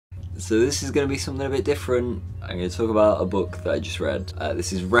So this is going to be something a bit different. I'm going to talk about a book that I just read.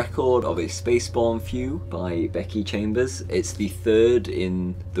 This is Record of a Spaceborn Few by Becky Chambers. It's the third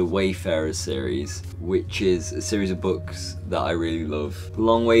in the Wayfarers series, which is a series of books that I really love.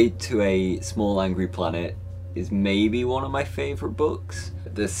 Long Way to a Small Angry Planet is maybe one of my favourite books.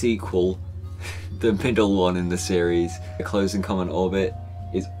 The sequel, the middle one in the series, A Close and Common Orbit,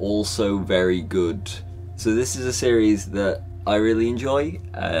 is also very good. So this is a series that I really enjoy,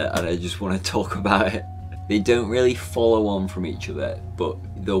 and I just want to talk about it. They don't really follow on from each other, but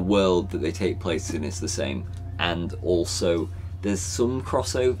the world that they take place in is the same. And also, there's some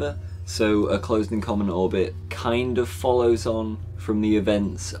crossover. So A Closed and Common Orbit kind of follows on from the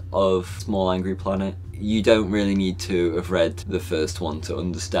events of Small Angry Planet. You don't really need to have read the first one to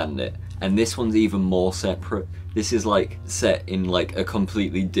understand it. And this one's even more separate. This is like set in like a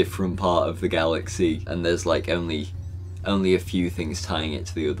completely different part of the galaxy, and there's like only a few things tying it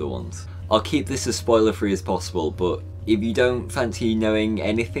to the other ones. I'll keep this as spoiler free as possible, but if you don't fancy knowing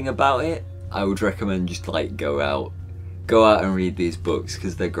anything about it, I would recommend just like go out and read these books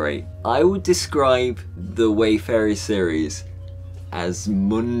because they're great. I would describe the Wayfarers series as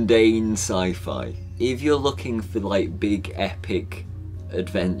mundane sci-fi. If you're looking for like big epic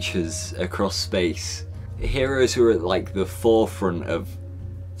adventures across space, heroes who are at like the forefront of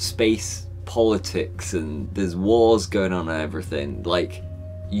space politics and there's wars going on and everything, like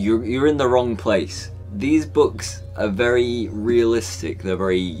you're in the wrong place. These books are very realistic, they're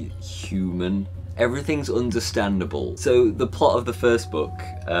very human, everything's understandable. So the plot of the first book,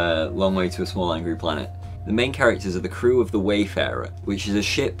 Long Way to a Small Angry Planet, the main characters are the crew of the Wayfarer, which is a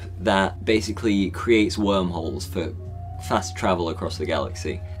ship that basically creates wormholes for fast travel across the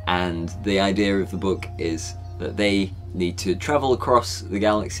galaxy. And the idea of the book is that they need to travel across the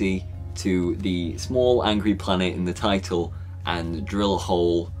galaxy to the small angry planet in the title and drill a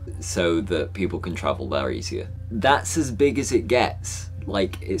hole so that people can travel there easier. That's as big as it gets.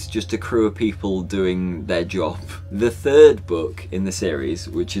 Like, it's just a crew of people doing their job. The third book in the series,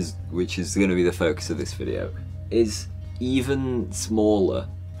 which is going to be the focus of this video, is even smaller.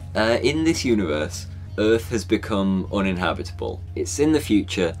 In this universe, Earth has become uninhabitable. It's in the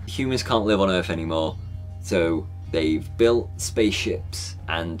future, humans can't live on Earth anymore, so they've built spaceships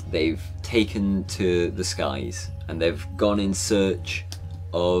and they've taken to the skies and they've gone in search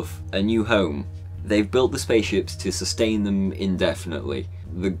of a new home. They've built the spaceships to sustain them indefinitely.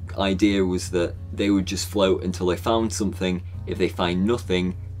 The idea was that they would just float until they found something. If they find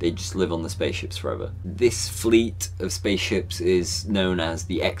nothing, they just live on the spaceships forever. This fleet of spaceships is known as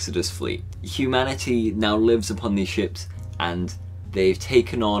the Exodus Fleet. Humanity now lives upon these ships and they've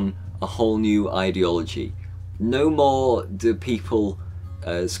taken on a whole new ideology. No more do people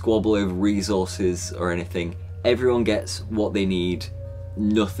squabble over resources or anything. Everyone gets what they need,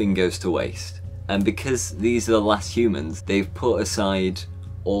 nothing goes to waste. And because these are the last humans, they've put aside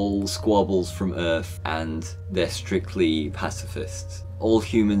all squabbles from Earth and they're strictly pacifists. All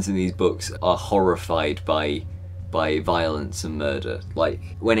humans in these books are horrified by violence and murder. Like,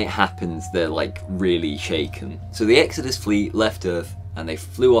 when it happens, they're like really shaken. So the Exodus fleet left Earth and they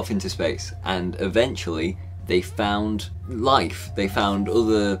flew off into space, and eventually they found life. They found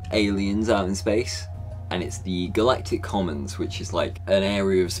other aliens out in space, and it's the Galactic Commons, which is like an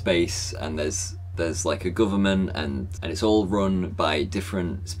area of space, and there's like a government, and it's all run by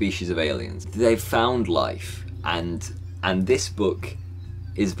different species of aliens. They've found life, and this book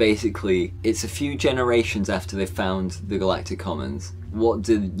is basically, it's a few generations after they've found the Galactic Commons. What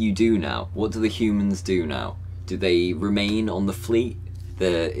do you do now? What do the humans do now? Do they remain on the fleet?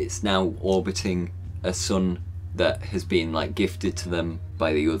 It's now orbiting a sun that has been like gifted to them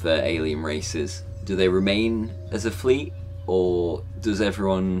by the other alien races. Do they remain as a fleet, or does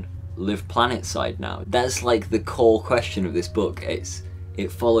everyone live planet side now? That's like the core question of this book.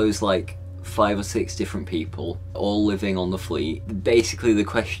 It follows like 5 or 6 different people all living on the fleet. Basically the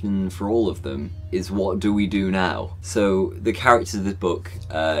question for all of them is, what do we do now? So the characters of this book,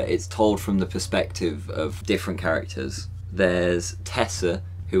 it's told from the perspective of different characters. There's Tessa,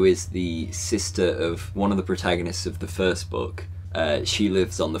 who is the sister of one of the protagonists of the first book. She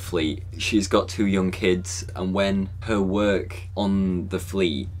lives on the fleet. She's got 2 young kids, and when her work on the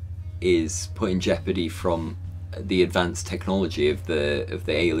fleet is put in jeopardy from the advanced technology of the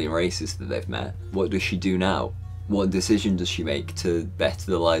alien races that they've met, what does she do now? What decision does she make to better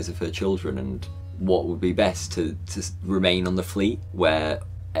the lives of her children, and what would be best, to remain on the fleet where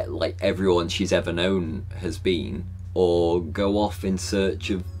like everyone she's ever known has been, or go off in search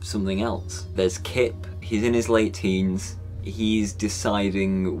of something else? There's Kip. He's in his late teens. He's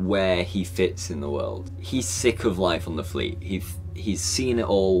deciding where he fits in the world. He's sick of life on the fleet. He's seen it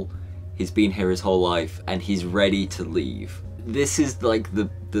all. He's been here his whole life and he's ready to leave. This is like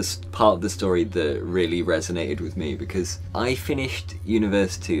this part of the story that really resonated with me, because I finished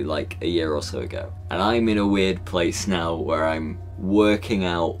university like a year or so ago, and I'm in a weird place now where I'm working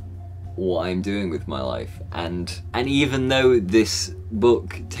out what I'm doing with my life, and even though this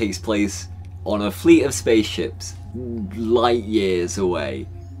book takes place on a fleet of spaceships light years away,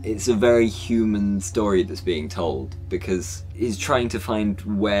 it's a very human story that's being told, because he's trying to find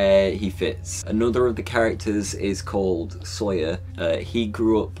where he fits. Another of the characters is called Sawyer. He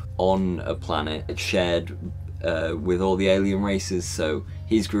grew up on a planet shared with all the alien races, so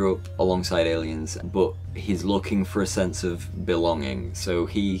he's grew up alongside aliens, but he's looking for a sense of belonging, so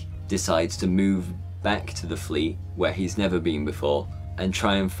he decides to move back to the fleet where he's never been before and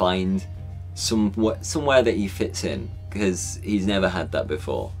try and find somewhere that he fits in, because he's never had that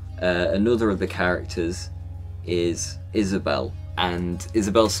before. Another of the characters is Isabel, and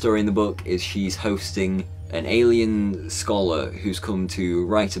Isabel's story in the book is she's hosting an alien scholar who's come to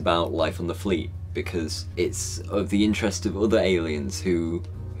write about life on the fleet, because it's of the interest of other aliens who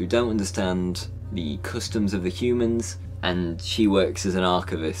don't understand the customs of the humans, and she works as an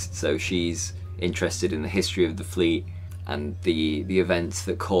archivist, so she's interested in the history of the fleet and the events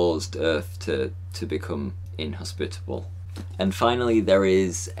that caused Earth to become inhospitable. And finally there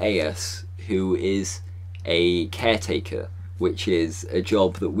is Ayas, who is a caretaker, which is a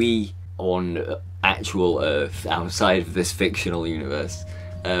job that we on actual Earth, outside of this fictional universe,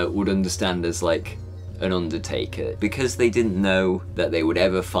 would understand as like an undertaker. Because they didn't know that they would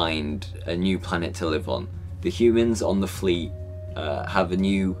ever find a new planet to live on, the humans on the fleet have a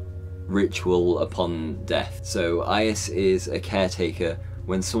new ritual upon death. So Ayas is a caretaker.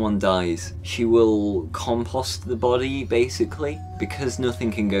 When someone dies, she will compost the body, basically. Because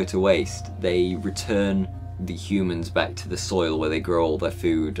nothing can go to waste, they return the humans back to the soil where they grow all their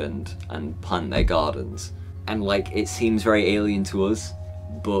food and plant their gardens. And like, it seems very alien to us,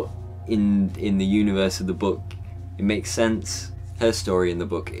 but in the universe of the book, it makes sense. Her story in the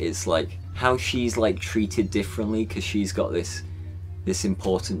book is like how she's like treated differently, because she's got this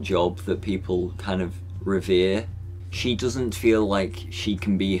important job that people kind of revere. She doesn't feel like she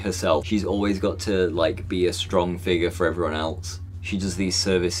can be herself. She's always got to like be a strong figure for everyone else. She does these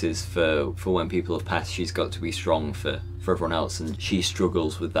services for when people have passed. She's got to be strong for everyone else, and she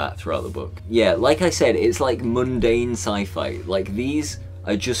struggles with that throughout the book. Yeah, like I said, it's like mundane sci-fi. Like, these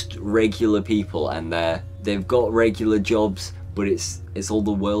are just regular people, and they've got regular jobs, but it's all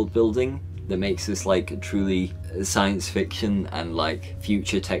the world building that makes this like truly science fiction, and like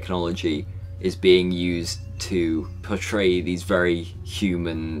future technology is being used to portray these very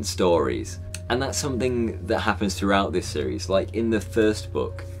human stories. And that's something that happens throughout this series. Like in the first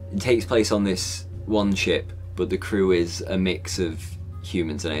book, it takes place on this one ship, but the crew is a mix of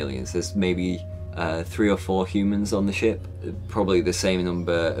humans and aliens. There's maybe 3 or 4 humans on the ship, probably the same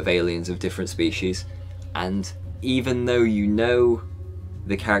number of aliens of different species. And even though you know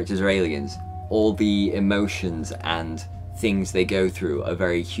the characters are aliens, all the emotions and things they go through are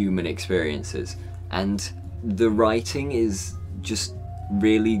very human experiences. And the writing is just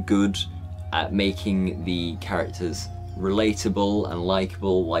really good at making the characters relatable and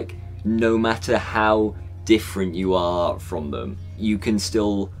likable. Like, no matter how different you are from them, you can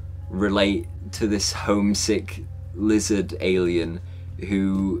still relate to this homesick lizard alien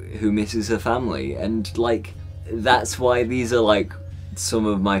who misses her family. And like, that's why these are like some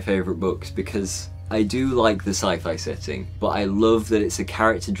of my favorite books, because I do like the sci-fi setting, but I love that it's a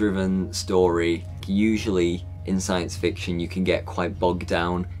character-driven story. Usually in science fiction you can get quite bogged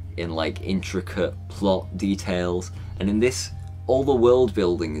down in like intricate plot details, and in this all the world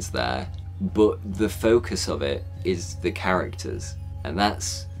building is there, but the focus of it is the characters, and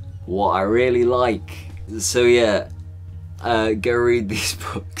that's what I really like. So yeah, go read these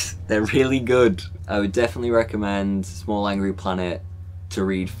books, they're really good. I would definitely recommend Small Angry Planet to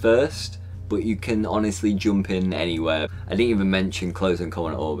read first, but you can honestly jump in anywhere. I didn't even mention Close and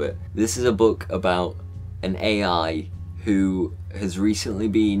Comet Orbit. This is a book about an AI who has recently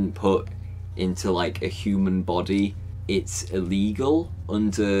been put into like a human body. It's illegal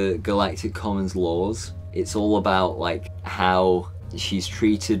under Galactic Commons laws. It's all about like how she's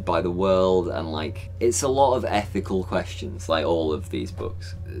treated by the world, and like it's a lot of ethical questions, like all of these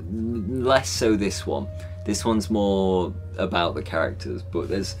books. Less so this one. This one's more about the characters, but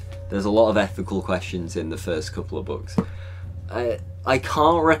there's a lot of ethical questions in the first couple of books. I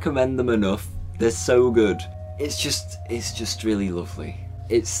can't recommend them enough. They're so good. It's just really lovely.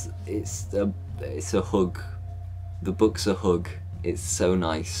 It's a hug. The book's a hug. It's so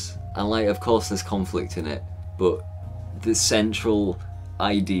nice. And like, of course there's conflict in it, but the central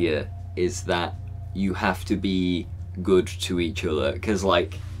idea is that you have to be good to each other, because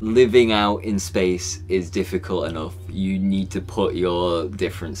like living out in space is difficult enough. You need to put your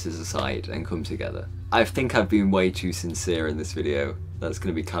differences aside and come together. I think I've been way too sincere in this video. That's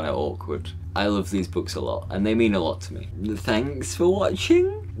gonna be kind of awkward. I love these books a lot and they mean a lot to me. Thanks for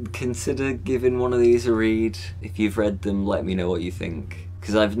watching. Consider giving one of these a read. If you've read them, let me know what you think,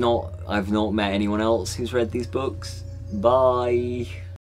 because I've not met anyone else who's read these books. Bye.